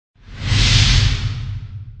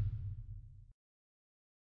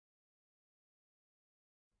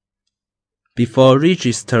Before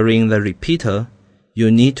registering the repeater,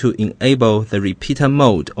 you need to enable the repeater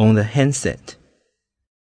mode on the handset.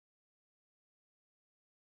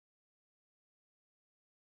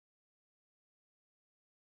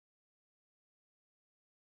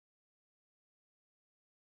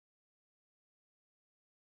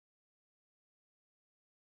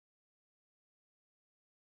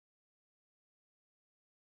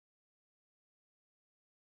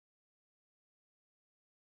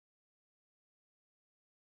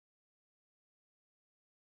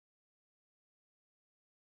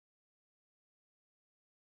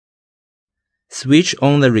 Switch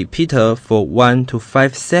on the repeater for 1 to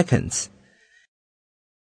 5 seconds,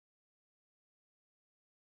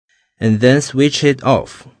 and then switch it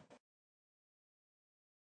off.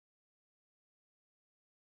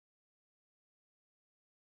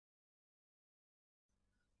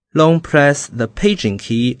 Long press the paging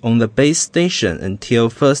key on the base station until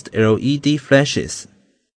first LED flashes.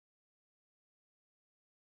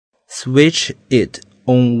 Switch it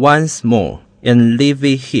on once more and leave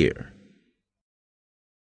it here.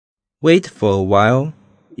 Wait for a while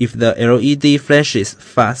if the LED flashes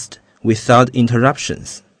fast without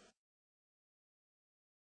interruptions.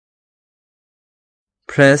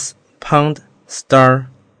 Press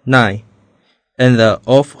 #*9 and the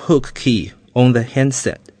off hook key on the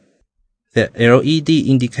handset. The LED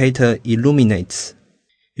indicator illuminates.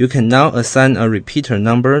 You can now assign a repeater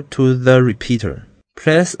number to the repeater.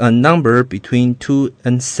 Press a number between 2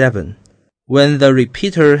 and 7. When the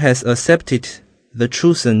repeater has accepted the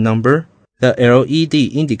chosen number, the LED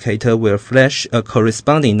indicator will flash a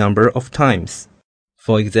corresponding number of times.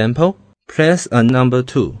 For example, press a number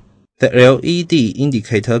 2. The LED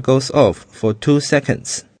indicator goes off for 2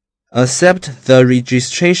 seconds. Accept the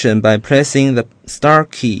registration by pressing the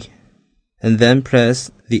start key, and then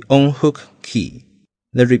press the on hook key.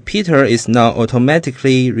 The repeater is now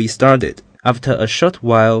automatically restarted. After a short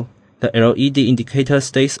while, the LED indicator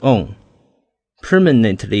stays on,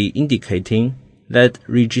 permanently indicating that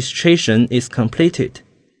registration is completed.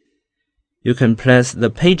 You can press the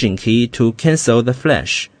paging key to cancel the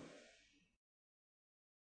flash.